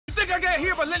think I got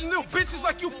here by letting little bitches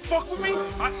like you fuck with me?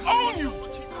 I own you!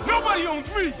 Nobody owns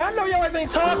me! I know your ass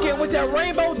ain't talking with that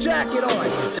rainbow jacket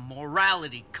on.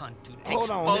 Morality cunt who takes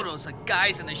photos of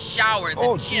guys in the shower at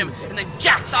the gym and then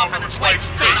jacks off in his wife's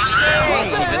face. What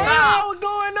the hell is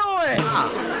going on?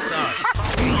 Sorry.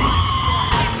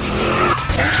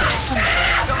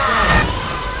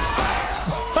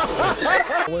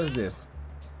 What is this?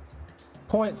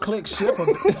 Point, click, ship.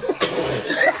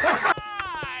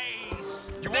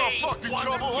 You want fucking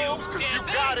trouble, Holmes? Cause you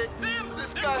got it.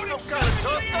 This guy's some kind of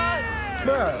tough guy?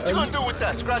 Bruh, What you gonna do with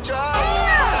that? Scratch your eyes? Put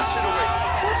that shit away.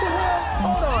 what the hell?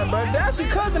 Hold on, bro. That's your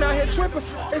cousin out here tripping.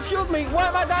 Excuse me,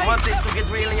 what, my guy? Want this to get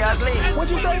really ugly?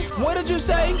 What'd you say? What did you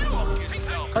say?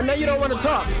 Oh, now you don't want to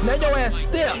talk. Now your ass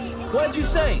stiff. What'd you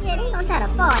say? Yeah, they gonna try to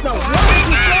fuck. No, what did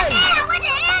you say? What the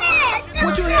hell is this?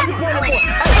 What you have you pointing for?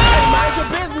 Hey, mind your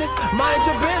business. Mind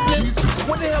your business.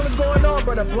 What the hell is going on,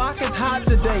 bro? The block is hot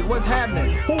today. What's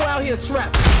happening? Who out here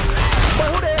strapped?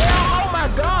 But who the hell? Oh my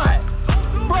God.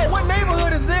 Bro, what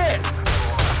neighborhood is this?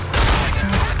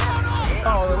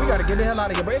 Oh, we gotta get the hell out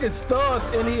of here. But it is thugs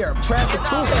in here. Traffic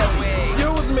too heavy.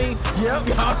 Excuse me. Yep,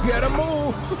 y'all gotta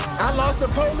move. I lost the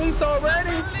police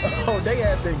already. Oh, they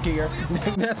had to care.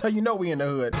 That's how you know we in the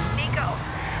hood. Nico,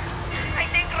 I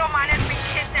think Roman has been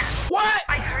kidnapped. What?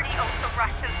 I heard he owes the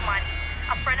Russians money.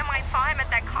 A friend of mine saw him at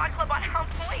that card club on Helm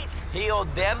Point. He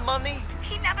owed them money?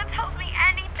 He never told me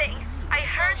anything. I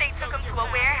heard they took him to a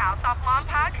warehouse off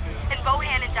Montauk in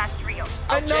Bohan Industrial.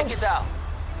 I'll check it out.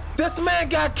 This man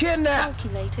got kidnapped.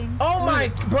 Oh my,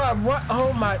 bro, what?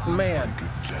 Oh my, man.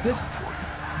 This,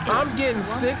 I'm getting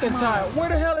sick and tired. Where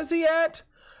the hell is he at?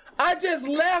 I just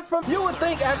left from, you would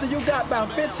think after you got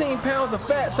about 15 pounds of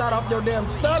fat shot off your damn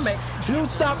stomach, you'd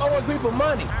stop owing people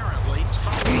money.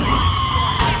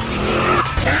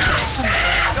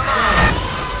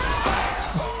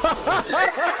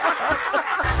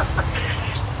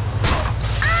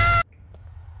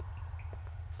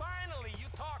 Finally, you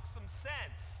talk some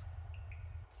sense.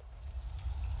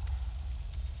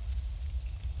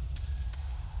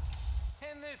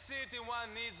 In this city, one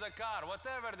needs a car,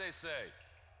 whatever they say.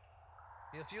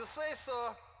 If you say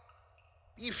so.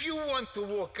 If you want to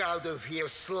walk out of here,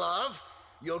 Slav,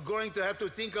 you're going to have to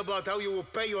think about how you will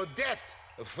pay your debt.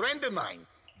 A friend of mine,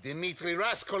 Dmitry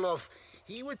Raskolov,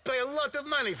 he would pay a lot of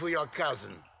money for your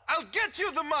cousin. I'll get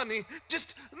you the money,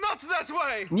 just not that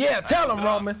way. Yeah, tell him,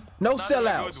 Roman. No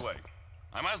sellouts. Good way.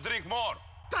 I must drink more.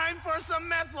 Time for some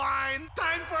meth lines.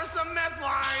 Time for some meth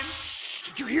lines.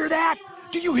 Did you hear that?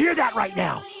 Do you hear that right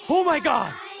now? Oh my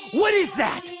God! What is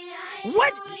that?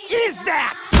 What is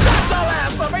that? Shut your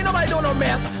ass up! Ain't nobody doing no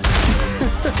meth. Oh,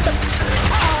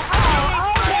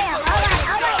 damn.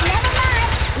 All right, never mind.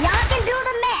 Y'all can do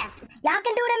the meth. Y'all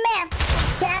can do the meth.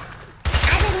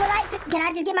 Can I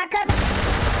just get my cousin?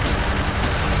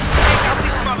 Take out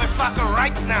this motherfucker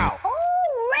right now! Oh,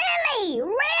 really?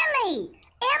 Really?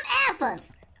 MFers.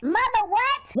 Mother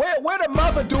what? Where the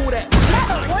mother do that?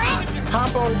 Mother what?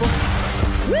 Hop over.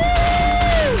 Woo!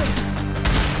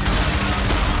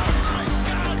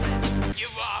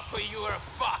 Give up or you are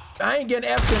fucked. I ain't getting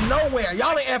effing nowhere.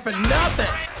 Y'all ain't effing nothing.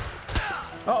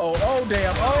 Uh-oh, oh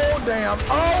damn, oh damn.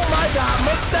 Oh my God,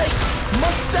 mistakes,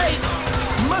 mistakes,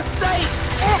 mistakes.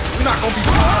 It's not gonna be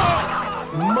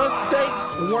Mistakes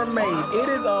were made. It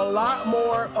is a lot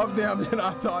more of them than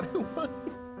I thought it was.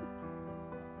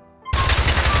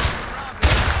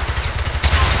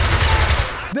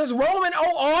 Does Roman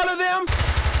owe all of them?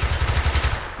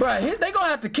 Bruh, they gonna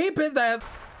have to keep his ass.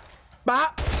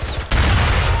 Bop.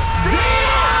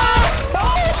 Damn!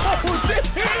 Oh,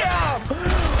 damn!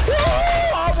 Woo!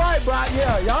 All right, bro.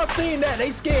 Yeah, y'all seen that.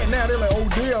 They scared now. They're like, oh,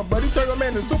 damn, buddy, turned my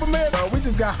man to Superman. We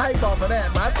just got hype off of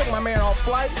that. But I took my man off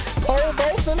flight, pole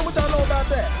vaults, and what y'all know about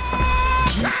that?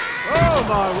 Oh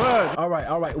my word! All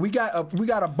right. We got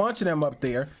a bunch of them up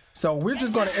there. So we're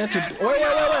just gonna introduce. Wait.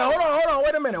 Hold on.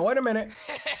 Wait a minute. We're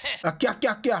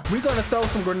gonna throw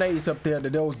some grenades up there to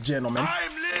those gentlemen.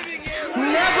 I'm leaving you.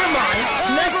 Never mind.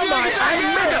 I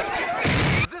missed.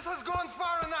 This has gone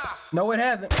far enough. No, it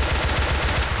hasn't.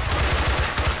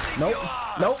 Nope.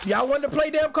 Y'all wanted to play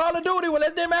damn Call of Duty? Well,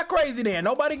 let's damn act crazy then.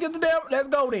 Nobody gives a damn. Let's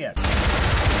go then.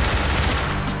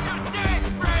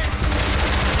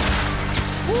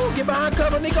 Woo, get behind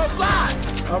cover, Nico, slide.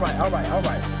 All right.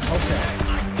 Okay.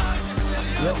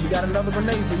 Yep, we got another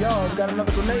grenade for y'all.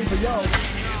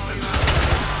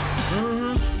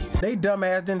 They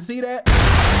dumbass didn't see that.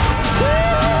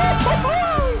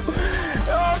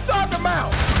 What I'm talking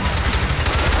about.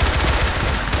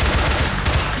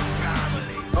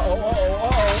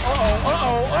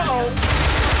 Uh-oh.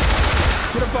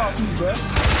 Get up off me, bro.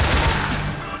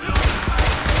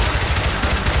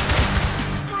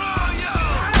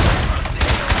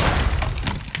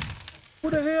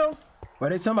 the hell?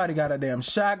 Well, somebody got a damn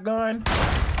shotgun.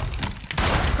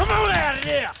 Come on out of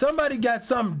there! Somebody got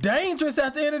something dangerous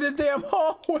at the end of this damn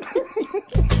hallway.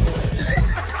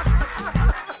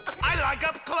 I like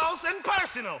up close and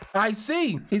personal. I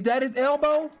see. Is that his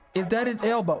elbow? Is that his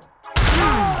elbow?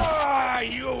 Ah,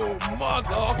 you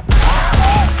mother!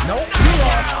 Nope, you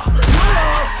lost. You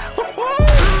lost.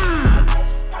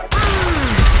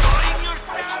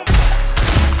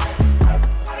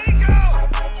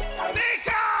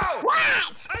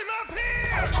 What? I'm up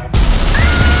here!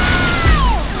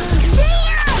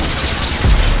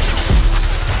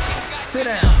 Sit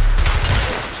down.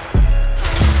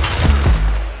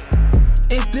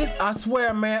 If this, I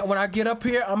swear, man, when I get up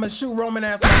here, I'm gonna shoot Roman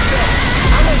ass myself.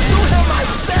 I'm gonna shoot him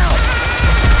myself.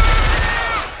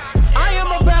 I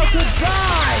am about to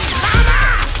die. Mama!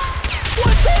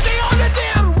 What's he on the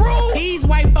damn roof? These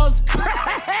white folks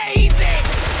crazy!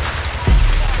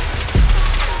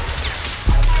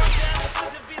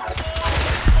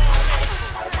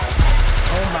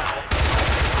 Oh my.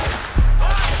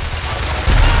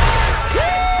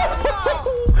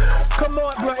 Come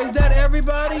on, bro. Is that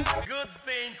everybody? Good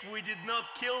thing we did not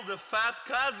kill the fat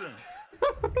cousin.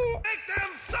 Make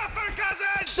them suffer,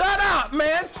 cousin! Shut up,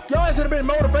 man. Y'all should have been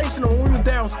motivational when we was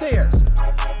downstairs.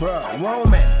 Bruh,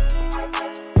 Roman.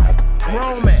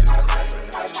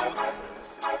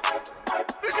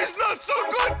 This is not so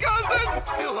good, cousin!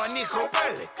 You are Nico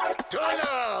Bellic. Turn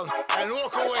around and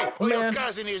walk away or your Man.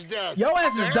 cousin is dead. Your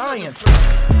ass is dying.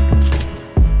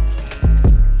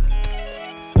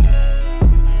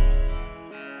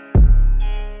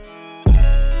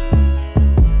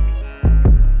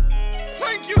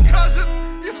 Thank you, cousin!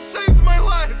 You saved my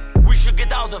life! We should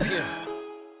get out of here.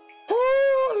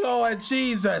 Oh, Lord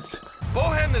Jesus.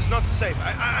 Bohan is not safe.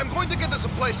 I'm going to get us a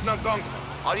place in Algonquin.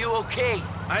 Are you okay?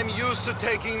 I'm used to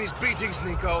taking these beatings,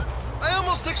 Nico. I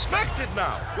almost expect it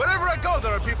now. Wherever I go,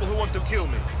 there are people who want to kill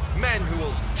me. Men who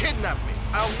will kidnap me.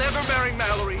 I'll never marry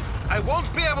Mallory. I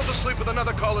won't be able to sleep with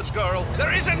another college girl.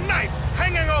 There is a knife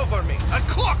hanging over me. A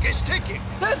clock is ticking.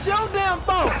 That's your damn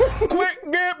fault.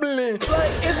 Quit gambling.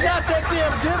 Like, it's not that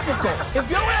damn difficult. If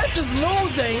your ass is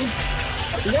losing,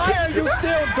 why are you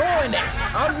still doing it?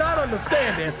 I'm not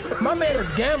understanding. My man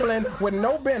is gambling with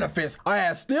no benefits. Our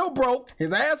ass still broke,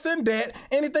 his ass in debt.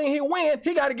 Anything he win,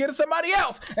 he got to get to somebody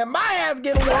else. And my ass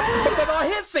getting worked because of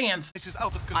his sins. This is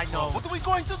out of control. I know. What are we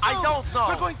going to do? I don't know.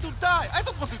 We're going to die. I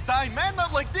don't want to die, man.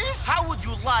 Not like this. How would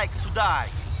you like to die?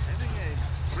 Having a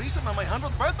threesome on my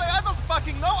 100th birthday? I don't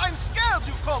fucking know. I'm scared,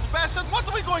 you cold bastard. What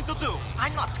are we going to do?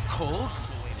 I'm not cold.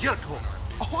 You're cold.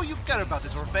 All you care about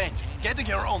is revenge. Getting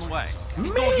your own way.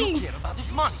 All you care about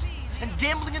is money and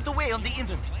gambling it away on the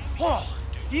internet. Oh,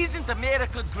 isn't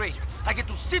America great? I get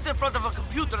to sit in front of a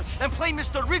computer and play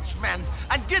Mr. Rich Man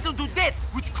and get into debt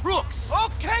with crooks.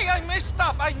 Okay, I messed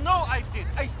up. I know I did.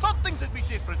 I thought things would be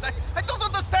different. I don't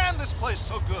understand this place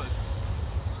so good.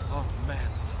 Oh, man,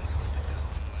 what are we going to do?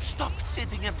 Stop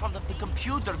sitting in front of the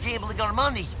computer gambling our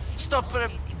money. Stop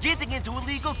getting into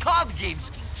illegal card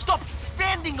games. Stop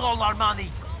spending all our money.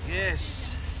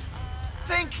 Yes.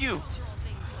 Thank you.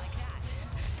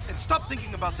 And stop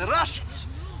thinking about the Russians.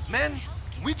 Man,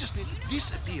 we just need to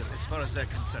disappear as far as they're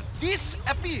concerned.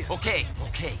 Disappear! Okay.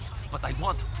 But I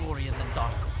want Florian and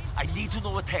Darko. I need to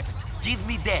know what happened. Give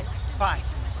me that. Fine.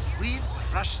 Leave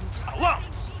the Russians alone.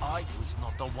 I was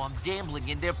not the one gambling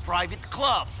in their private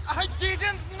club. I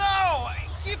didn't know.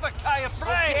 Give a guy a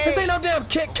break. This ain't no damn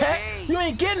Kit Kat. Okay. You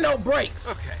ain't getting no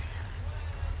breaks. Okay.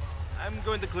 I'm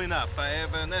going to clean up. I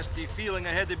have a nasty feeling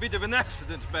I had a bit of an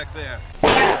accident back there.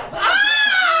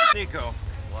 Nico.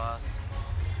 What?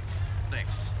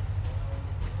 Thanks.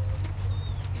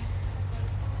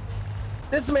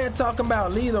 This man talking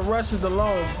about leave the Russians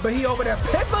alone, but he over there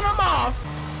pissing them off.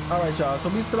 All right, y'all. So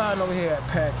we sliding over here at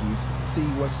Packy's, see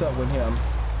what's up with him.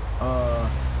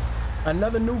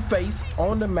 Another new face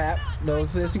on the map.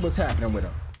 Let's see what's happening with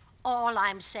him. All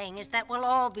I'm saying is that we'll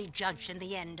all be judged in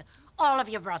the end. All of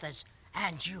your brothers.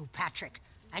 And you, Patrick.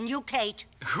 And you, Kate.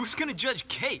 Who's gonna judge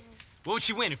Kate? What would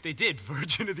she win if they did?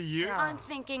 Virgin of the Year? I'm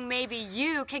thinking maybe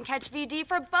you can catch VD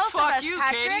for both Fuck of us, you,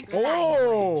 Patrick. Katie.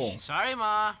 Oh. Sorry,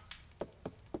 Ma.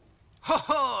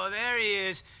 Oh, there he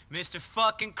is. Mr.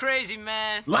 fucking crazy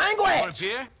man. Language! Want a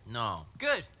beer? No.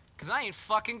 Good, because I ain't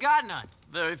fucking got none.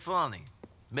 Very funny.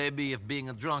 Maybe if being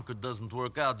a drunkard doesn't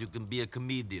work out, you can be a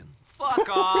comedian. Fuck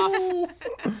off.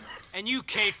 And you,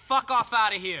 Kate, fuck off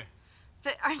out of here.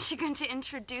 But aren't you going to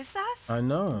introduce us? I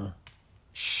know.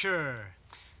 Sure.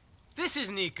 This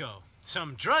is Nico,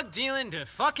 some drug-dealing to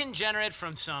fucking degenerate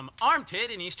from some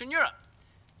armpit in Eastern Europe.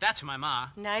 That's my ma.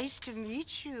 Nice to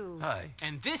meet you. Hi.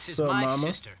 And this is So, my Mama?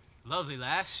 sister. Lovely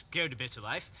lass, scared to bits of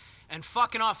life. and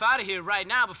fucking off out of here right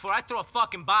now before I throw a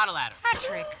fucking bottle at her.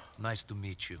 Patrick. Nice to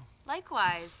meet you.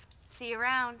 Likewise. See you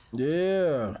around.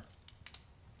 Yeah.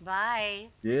 Bye.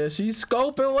 Yeah, she's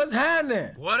scoping what's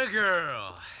happening. What a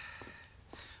girl.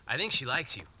 I think she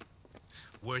likes you.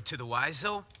 Word to the wise,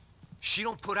 though, she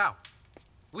don't put out.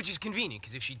 Which is convenient,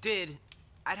 because if she did,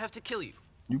 I'd have to kill you.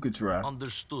 You could try.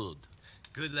 Understood.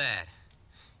 Good lad.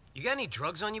 You got any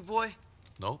drugs on you, boy?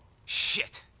 No.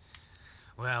 Shit.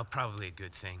 Well, probably a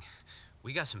good thing.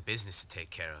 We got some business to take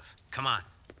care of. Come on.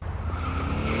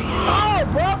 Oh,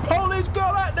 bro, police girl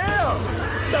out there.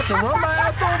 Got to run my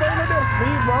ass over into them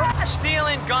speed, bro.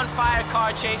 Stealing, gunfire,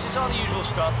 car chases, all the usual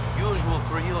stuff. Usual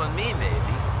for you and me,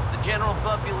 maybe. The general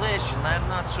population, I'm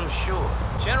not so sure.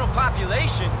 General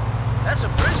population? That's a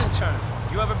prison term.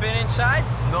 You ever been inside?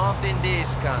 Not in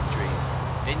this country.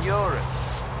 In Europe.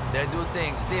 They do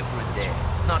things different there.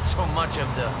 Not so much of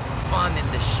the fun in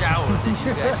the shower that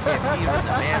you guys get here in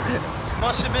America.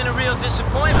 Must have been a real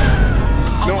disappointment.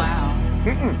 Oh, wow.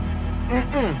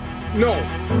 No.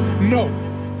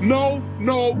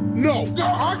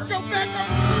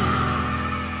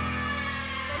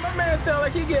 My man sound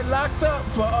like he get locked up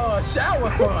for shower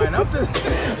fun. I'm just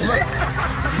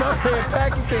my man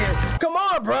Packy said, come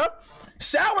on, bro.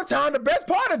 Shower time, the best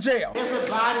part of jail.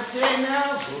 Everybody say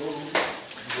now.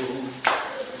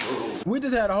 We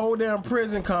just had a whole damn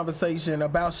prison conversation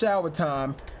about shower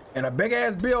time and a big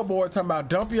ass billboard talking about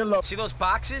dump your load. See those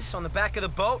boxes on the back of the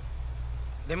boat?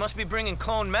 They must be bringing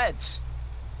clone meds.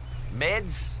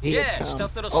 Meds? Yeah,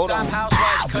 stuff that'll stop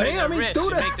housewives cutting their wrists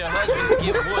and make their husbands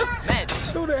give wood.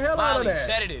 Meds. Threw the hell out of that.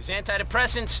 Sedatives,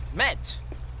 antidepressants, meds.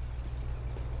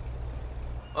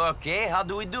 Okay, how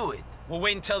do we do it? We'll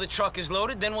wait until the truck is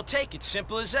loaded, then we'll take it.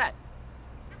 Simple as that.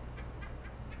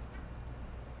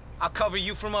 I'll cover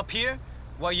you from up here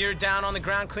while you're down on the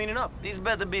ground cleaning up. These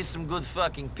better be some good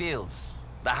fucking pills.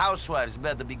 The housewives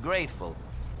better be grateful.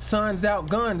 Sun's out,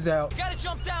 guns out. You gotta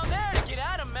jump down there to get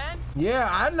at him, man. Yeah,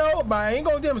 I know, but I ain't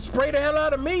gonna them spray the hell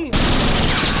out of me.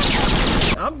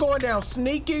 I'm going down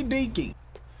sneaky deaky.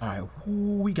 All right,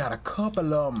 we got a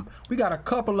couple of them.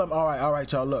 All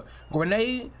right, y'all, look.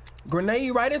 Grenade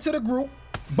right into the group.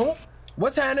 Boom.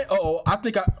 What's happening? Uh-oh,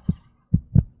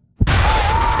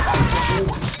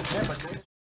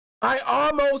 I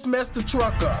almost messed the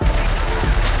truck up.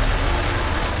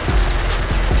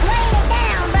 Rain it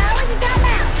down, bro. What you talking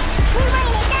about? We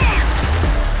rain it down.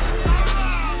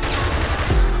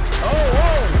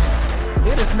 Oh,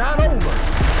 it is not over.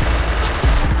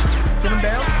 Get him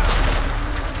down.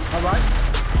 All right.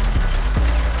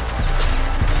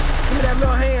 Give me that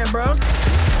little hand, bro.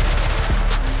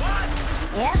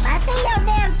 Yep, I see your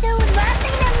damn shoes, bro. I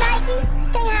see them Nikes.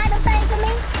 Can't hide them things from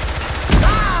me.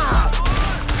 Ah!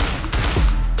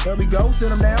 There we go.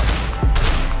 Sit him down.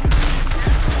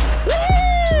 Woo!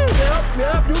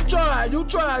 Yep. You tried.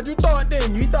 You thought,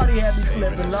 didn't you? You thought he had me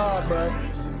slipping. Nah, bro.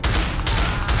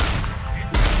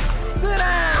 Sit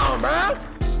down, bro.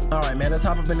 All right, man. Let's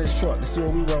hop up in this truck. Let's see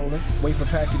where we rolling. Wait for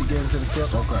Packy to get into the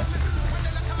truck. Okay.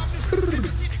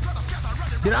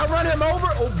 Did I run him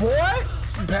over? Oh, boy.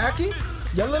 Packy.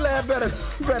 Your little ass better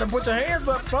put your hands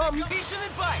up, something. Decent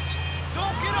advice.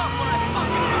 Don't get up when I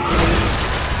fucking hit you.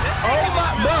 Oh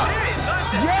my God. Serious,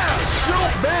 aren't they? Yeah,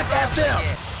 shoot back at them.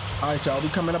 All right, y'all, we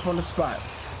coming up on the spot.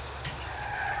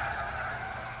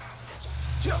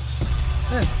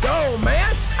 Let's go,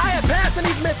 man. I am passing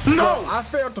these missions. No, I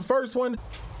failed the first one.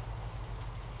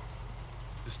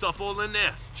 The stuff all in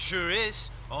there? Sure is.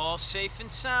 All safe and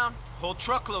sound. Whole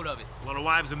truckload of it. Well, the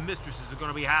wives and mistresses are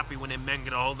gonna be happy when their men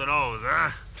get a hold of those,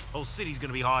 huh? Whole city's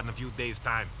gonna be hard in a few days'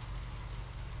 time.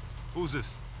 Who's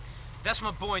this? That's my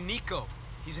boy Nico.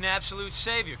 He's an absolute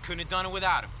savior. Couldn't have done it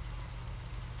without him.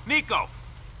 Nico,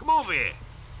 come over here.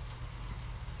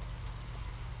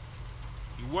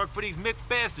 You work for these Mick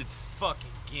bastards?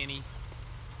 Fucking guinea.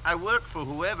 I work for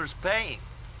whoever's paying.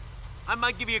 I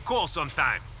might give you a call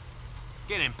sometime.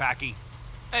 Get in, Packy.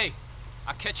 Hey,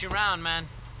 I'll catch you around, man.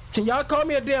 Can y'all call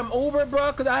me a damn Uber,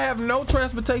 bro? Because I have no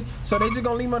transportation. So they just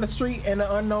gonna leave me on the street in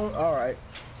the unknown? All right.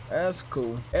 That's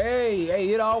cool. Hey,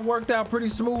 it all worked out pretty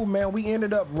smooth, man. We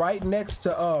ended up right next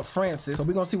to Francis. So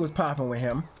we're gonna see what's popping with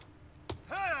him.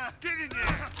 Get in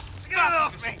there. Get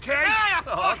off me, okay?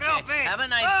 Okay. Have a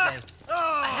nice day.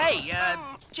 Hey,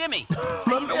 Jimmy.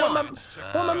 Where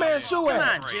my man Sue at?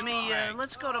 Come on, Jimmy.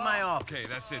 Let's go to my office. Okay,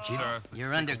 that's it, sir.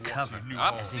 You're undercover.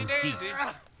 As in deep.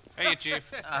 Hey,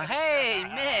 Chief. Hey,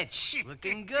 Mitch.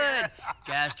 Looking good.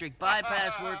 Gastric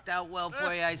bypass worked out well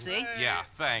for you, I see. Yeah,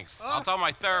 thanks. I'll tell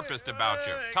my therapist about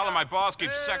you. Tell him my boss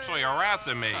keeps sexually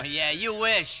harassing me. Oh, yeah, you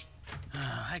wish.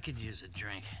 I could use a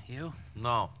drink. You?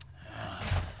 No.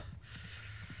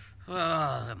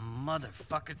 Oh, the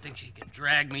motherfucker thinks he can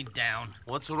drag me down.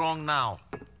 What's wrong now?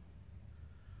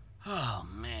 Oh,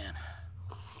 man.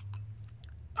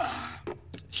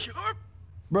 Sure?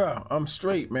 Bruh, I'm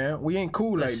straight, man. We ain't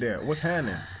cool like that. What's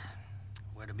happening?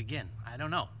 Where to begin? I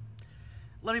don't know.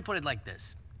 Let me put it like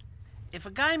this. If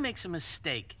a guy makes a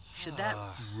mistake, should that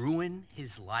ruin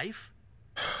his life?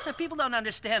 Now, people don't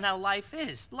understand how life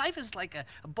is. Life is like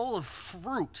a bowl of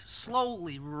fruit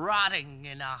slowly rotting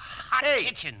in a hot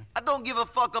kitchen. I don't give a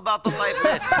fuck about the life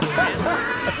lessons, man.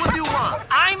 What do you want?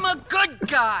 I'm a good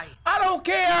guy. I don't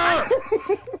care.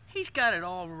 He's got it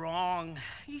all wrong.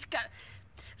 He's got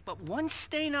but one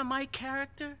stain on my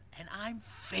character, and I'm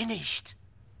finished.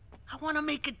 I want to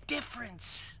make a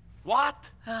difference. What?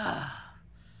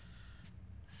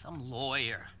 Some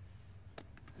lawyer.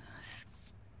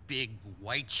 Big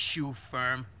white shoe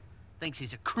firm. Thinks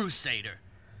he's a crusader.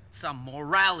 Some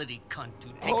morality cunt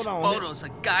who takes photos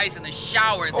of guys in the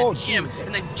shower at the gym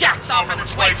and then jacks off in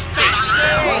his wife's face.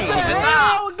 What the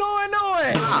hell is going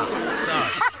on?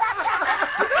 Sorry.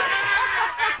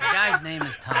 The guy's name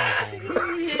is Tom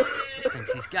Goldberg.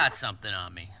 Thinks he's got something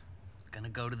on me. Gonna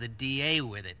go to the DA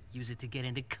with it. Use it to get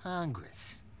into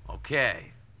Congress.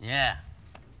 Okay. Yeah.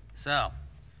 So,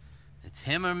 it's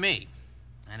him or me.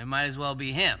 And it might as well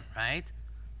be him, right?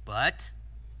 But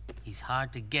he's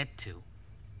hard to get to.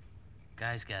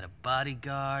 Guy's got a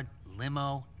bodyguard,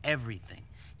 limo, everything.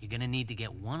 You're gonna need to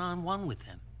get one-on-one with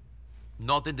him.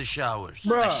 Not in the showers.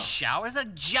 Bruh. The shower's a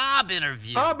job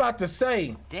interview. I'm about to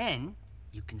say. Then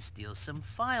you can steal some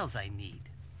files I need.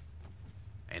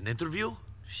 An interview?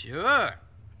 Sure.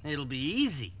 It'll be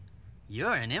easy.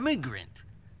 You're an immigrant.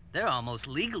 They're almost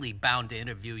legally bound to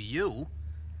interview you.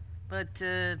 But,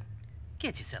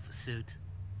 get yourself a suit.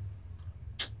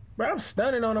 Bro, I'm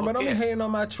stunning on him, but I'm hating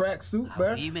on my tracksuit, bro.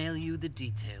 I'll email you the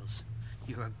details.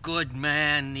 You're a good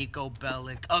man, Nico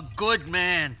Bellic. A good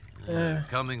man.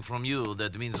 Coming from you,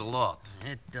 that means a lot.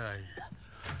 It does.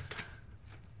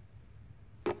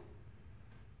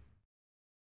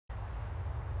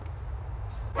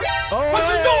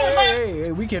 Oh,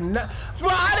 hey, we can. Bro,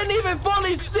 I didn't even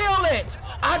fully steal it.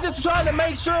 I just tried to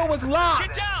make sure it was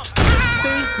locked.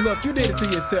 See, look, you did it to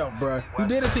yourself, bro. You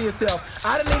did it to yourself.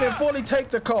 I didn't even fully take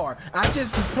the car. I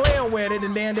just was playing with it,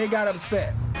 and then they got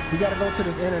upset. We gotta go to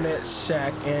this internet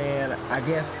shack and I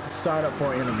guess sign up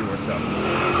for an interview or something.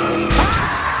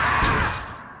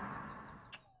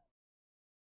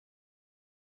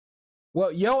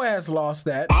 Well, your ass lost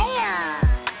that.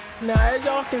 Now, as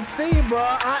y'all can see, bro,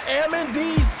 I am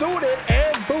indeed suited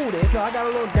and booted. I got a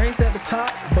little gangster at the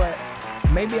top, but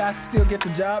maybe I can still get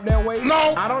the job that way.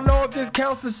 No! I don't know if this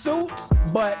counts as suits,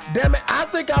 but damn it, I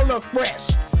think I look fresh.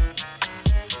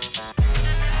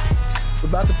 We're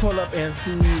about to pull up and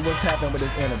see what's happening with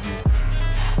this interview.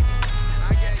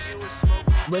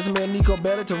 Resume of Nico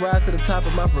Bellic to rise to the top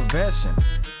of my profession.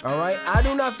 All right, I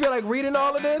do not feel like reading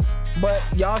all of this, but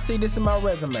y'all see this in my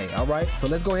resume. All right, so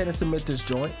let's go ahead and submit this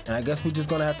joint, and I guess we just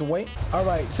gonna have to wait. All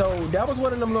right, so that was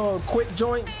one of them little quick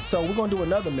joints. So we're gonna do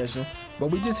another mission, but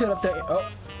we just hit up that. Oh,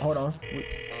 hold on,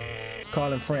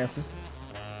 calling Francis.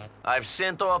 I've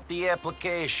sent off the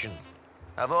application.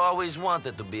 I've always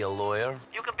wanted to be a lawyer.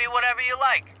 You can be whatever you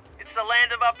like. It's the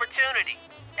land of opportunity.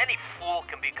 Any fool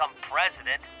can become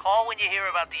president. Call when you hear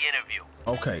about the interview.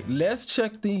 Okay, let's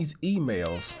check these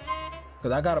emails.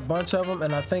 Because I got a bunch of them,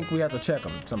 and I think we have to check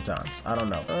them sometimes. I don't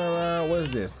know. What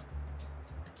is this?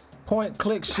 Point,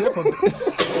 click, ship.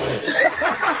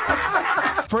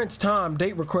 French Tom,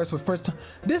 date request with French Tom.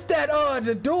 This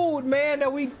the dude, man,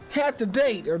 that we had to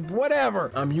date or whatever.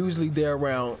 I'm usually there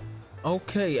around,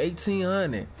 okay,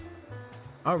 1800.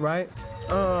 All right.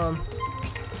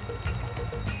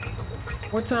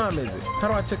 What time is it? How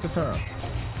do I check the time?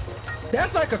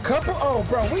 That's like a couple. Oh,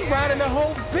 bro, we riding the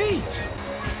whole beach.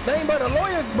 They ain't but the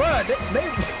lawyers, bro.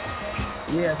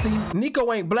 Yeah, see,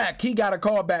 Nico ain't black. He got a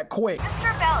call back quick.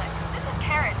 Mr. Bellic, this is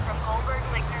Karen from Goldberg,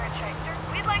 Lickner, and Shyster.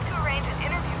 We'd like to arrange an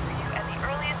interview for you at the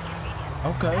earliest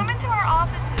convenience. Okay. Come into our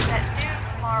offices at noon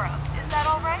tomorrow. Is that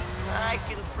all right? I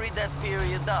can free that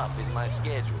period up in my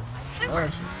schedule. Super.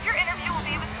 Your interview will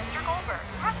be with Mr. Goldberg.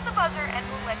 Press the buzzer and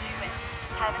we'll let you in.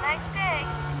 Have a nice day.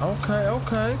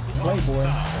 Okay. Playboy.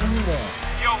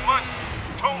 Yo, Munch,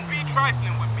 don't be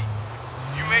trifling with me.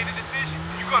 You made a decision.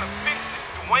 You're gonna fix this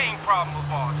Dwayne problem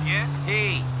of ours, yeah?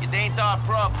 Hey, it ain't our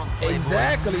problem, Playboy.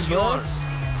 Exactly, it's bro. yours.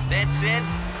 That said,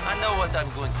 I know what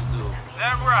I'm going to do.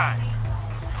 That right.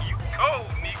 You cold,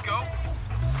 Nico.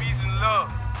 Peace and love.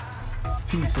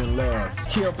 Peace and love.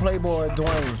 Kill Playboy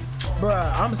Dwayne.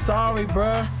 Bruh, I'm sorry,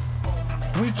 bruh.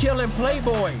 We killing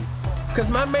Playboy. Cause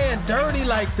my man dirty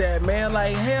like that, man.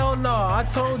 Like, hell no. I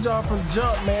told y'all from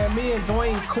jump, man. Me and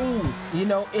Dwayne cool. You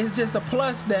know, it's just a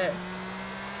plus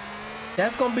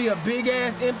that's gonna be a big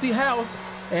ass empty house.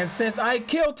 And since I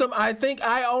killed him, I think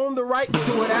I own the rights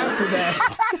to it after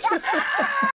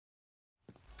that.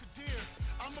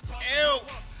 Ew,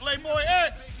 Playboy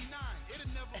X.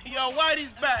 Yo,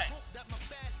 Whitey's back.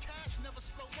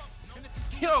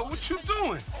 Yo, what you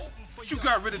doing? You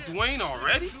got rid of Dwayne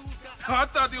already? I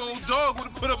thought the old dog would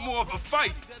have put up more of a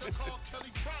fight.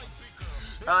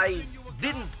 I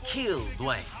didn't kill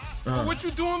Dwayne. Well, what you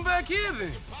doing back here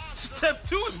then? Step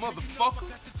to it, motherfucker.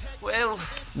 Well,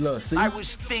 look, see? I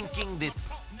was thinking that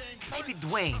maybe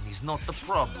Dwayne is not the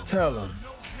problem. Tell him.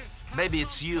 Maybe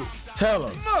it's you. Tell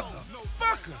him.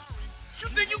 Motherfucker! You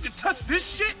think you can touch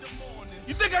this shit?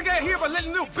 You think I got here by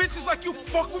letting little bitches like you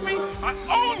fuck with me? I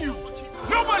own you!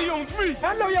 Nobody owns me!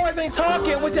 I know y'all ain't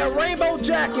talking with that rainbow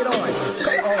jacket on.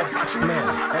 Oh,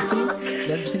 man.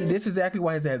 Let's see, this is exactly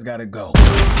why his ass gotta go.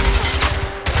 Hey,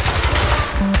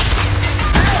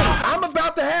 I'm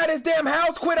about to have this damn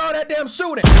house quit all that damn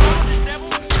shooting.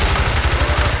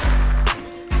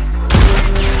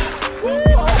 Woo,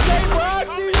 okay, bro, I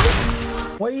see you.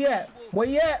 Where you at? Where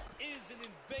you at?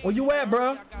 Where you at,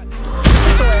 bro?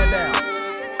 Sit your ass down.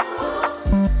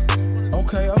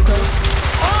 Okay.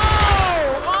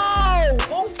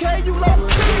 Oh, okay, you low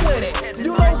key with it.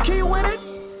 You low key with it?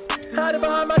 Hide it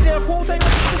behind my damn pool table.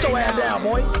 Sit your ass down,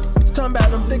 boy. You talking about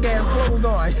them thick ass clothes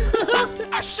on.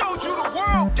 I showed you the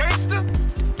world, gangster.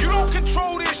 You don't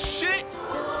control this shit.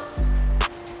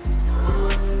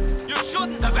 You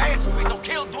shouldn't have asked me to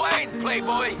kill Dwayne,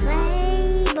 Playboy.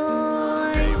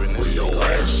 Where your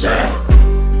ass at?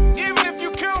 Even if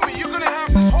you kill me, you're gonna have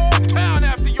this whole town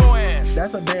after your ass.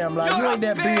 That's a damn lie. You ain't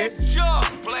that big. Job,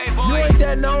 Playboy. You ain't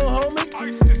that known, homie.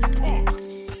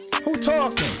 Who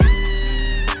talking?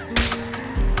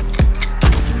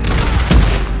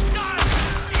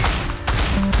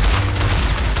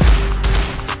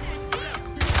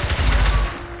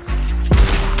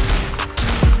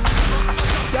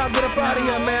 Y'all get up out of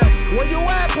here, man. Where you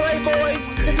at, Playboy?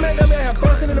 This man got me out here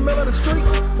busting in the middle of the street.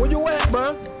 Where you at,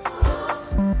 bro?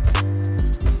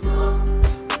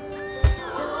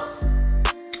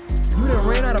 You done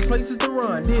ran out of places to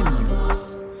run, didn't you?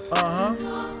 Uh-huh.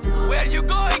 Where you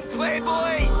going,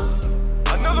 Playboy?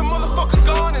 Another motherfucker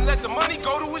gone and let the money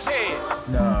go to his head.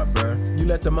 Nah, bro. You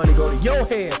let the money go to your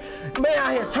head. Man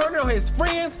out here turning on his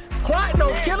friends, plotting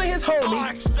on killing his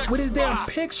homie with his damn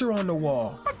picture on the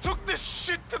wall. I took this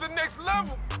shit to the next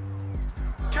level.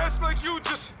 Cats like you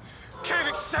just can't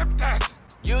accept that.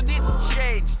 You didn't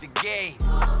change the game.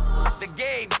 The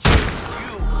game changed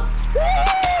you. Woo!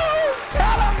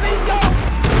 Tell him, Nico!